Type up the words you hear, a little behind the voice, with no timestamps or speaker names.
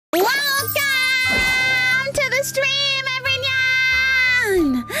Welcome to the stream,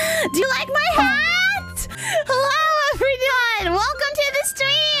 everyone! Do you like my hat? Hello, everyone! Welcome to the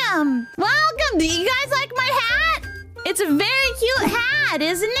stream! Welcome! Do you guys like my hat? It's a very cute hat,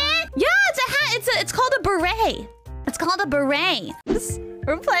 isn't it? Yeah, it's a hat. It's called a beret. It's called a beret.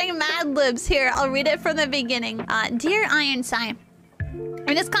 We're playing Mad Libs here. I'll read it from the beginning. Dear Ironside,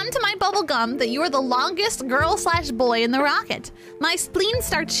 it has come to my bubblegum that you are the longest girl/boy in the rocket. My spleen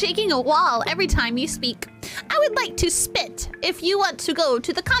starts shaking a wall every time you speak. I would like to spit if you want to go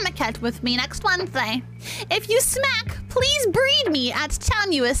to the Comic-Con with me next Wednesday. If you smack, please breed me at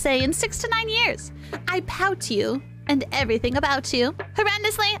Town USA in 6 to 9 years. I pout you and everything about you.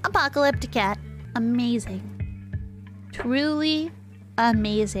 Horrendously apocalyptic cat. Amazing. Truly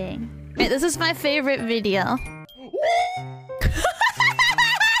amazing. Wait, this is my favorite video.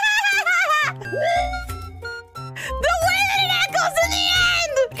 The way that it echoes in the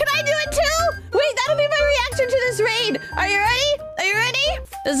end! Can I do it too? Wait, that'll be my reaction to this raid. Are you ready? Are you ready?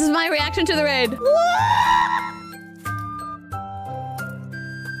 This is my reaction to the raid.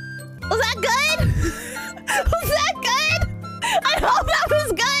 Was that good? Was that good? I hope that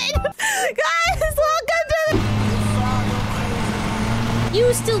was good. Guys, welcome to the...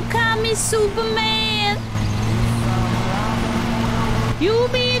 You still call me Superman. You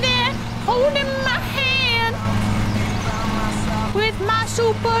be there holding my hand with my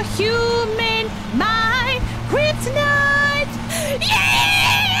superhuman mind, kryptonite. Yeah!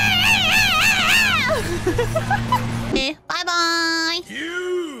 Bye bye.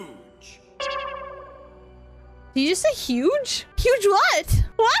 Huge. Did you just say huge? Huge what?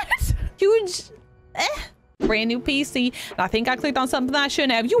 What? Huge. Brand new PC. I think I clicked on something I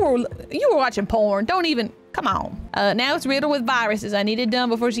shouldn't have. You were watching porn. Don't even. Come on. Now it's riddled with viruses. I need it done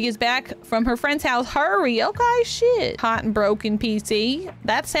before she gets back from her friend's house. Hurry. Okay, shit. Hot and broken PC.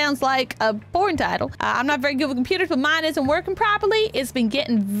 That sounds like a porn title. I'm not very good with computers, but mine isn't working properly. It's been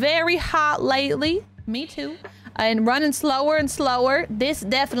getting very hot lately. Me too. And running slower and slower. This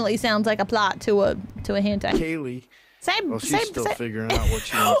definitely sounds like a plot to a hentai. Kaylee. She's still figuring out what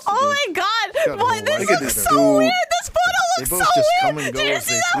she wants to Oh do. my god! Boy, this looks so Dude. weird! This photo looks so weird! Did you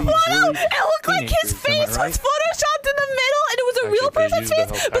see that photo? It looked like his face was photoshopped in the middle and it was a real person's face,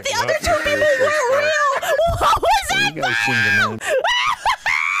 but the other two people weren't real! What was that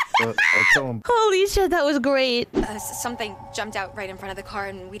photo? Holy shit, that was great. Something jumped out right in front of the car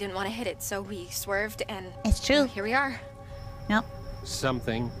and we didn't want to hit it, so we swerved and... It's true. Here we are. Yep.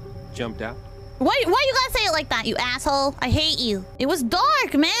 Something jumped out? Why you gotta say it like that, you asshole? I hate you. It was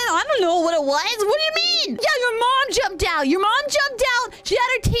dark, man. I don't know what it was. What do you mean? Yeah, your mom jumped out. Your mom jumped out. She had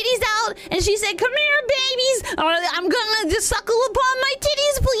her titties out, and she said, "Come here, babies. I'm gonna just suckle upon my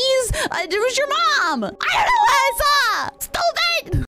titties, please." It was your mom. I don't know what I saw. Stupid.